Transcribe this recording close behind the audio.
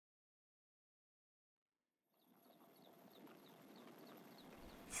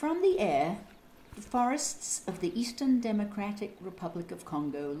From the air, the forests of the Eastern Democratic Republic of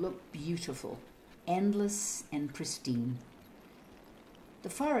Congo look beautiful, endless and pristine. The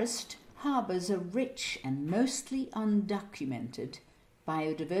forest harbours a rich and mostly undocumented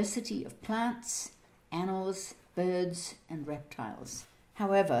biodiversity of plants, animals, birds and reptiles.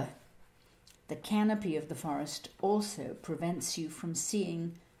 However, the canopy of the forest also prevents you from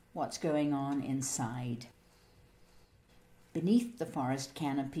seeing what's going on inside. Beneath the forest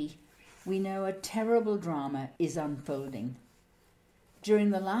canopy, we know a terrible drama is unfolding.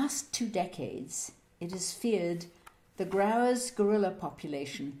 During the last 2 decades, it is feared the Grauers gorilla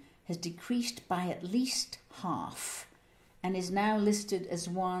population has decreased by at least half and is now listed as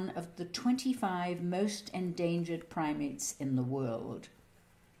one of the 25 most endangered primates in the world.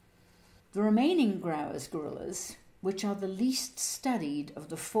 The remaining Grauers gorillas, which are the least studied of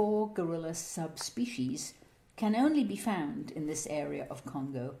the 4 gorilla subspecies, can only be found in this area of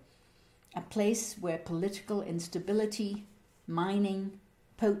Congo, a place where political instability, mining,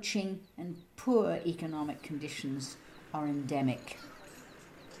 poaching and poor economic conditions are endemic.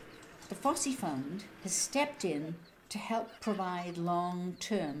 The Fossey Fund has stepped in to help provide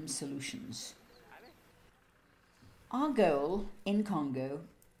long-term solutions. Our goal in Congo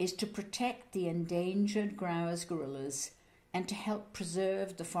is to protect the endangered Grauers gorillas and to help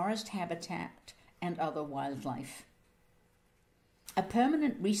preserve the forest habitat and other wildlife. A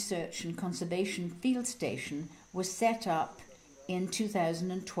permanent research and conservation field station was set up in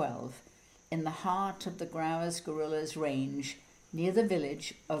 2012 in the heart of the Grauers gorillas range near the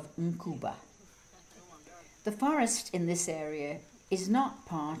village of Nkuba. The forest in this area is not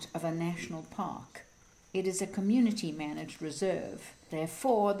part of a national park. It is a community-managed reserve.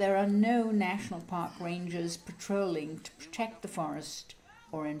 Therefore, there are no national park rangers patrolling to protect the forest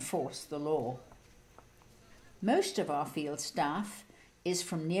or enforce the law. Most of our field staff is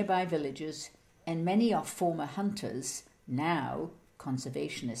from nearby villages, and many are former hunters, now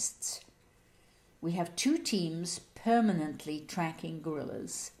conservationists. We have 2 teams permanently tracking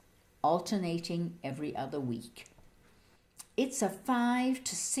gorillas, alternating every other week. It's a 5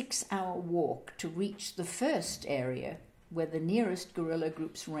 to 6 hour walk to reach the first area where the nearest gorilla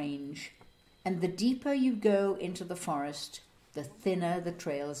groups range, and the deeper you go into the forest, the thinner the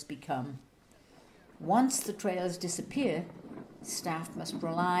trails become. Once the trails disappear, staff must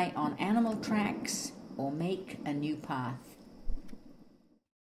rely on animal tracks or make a new path.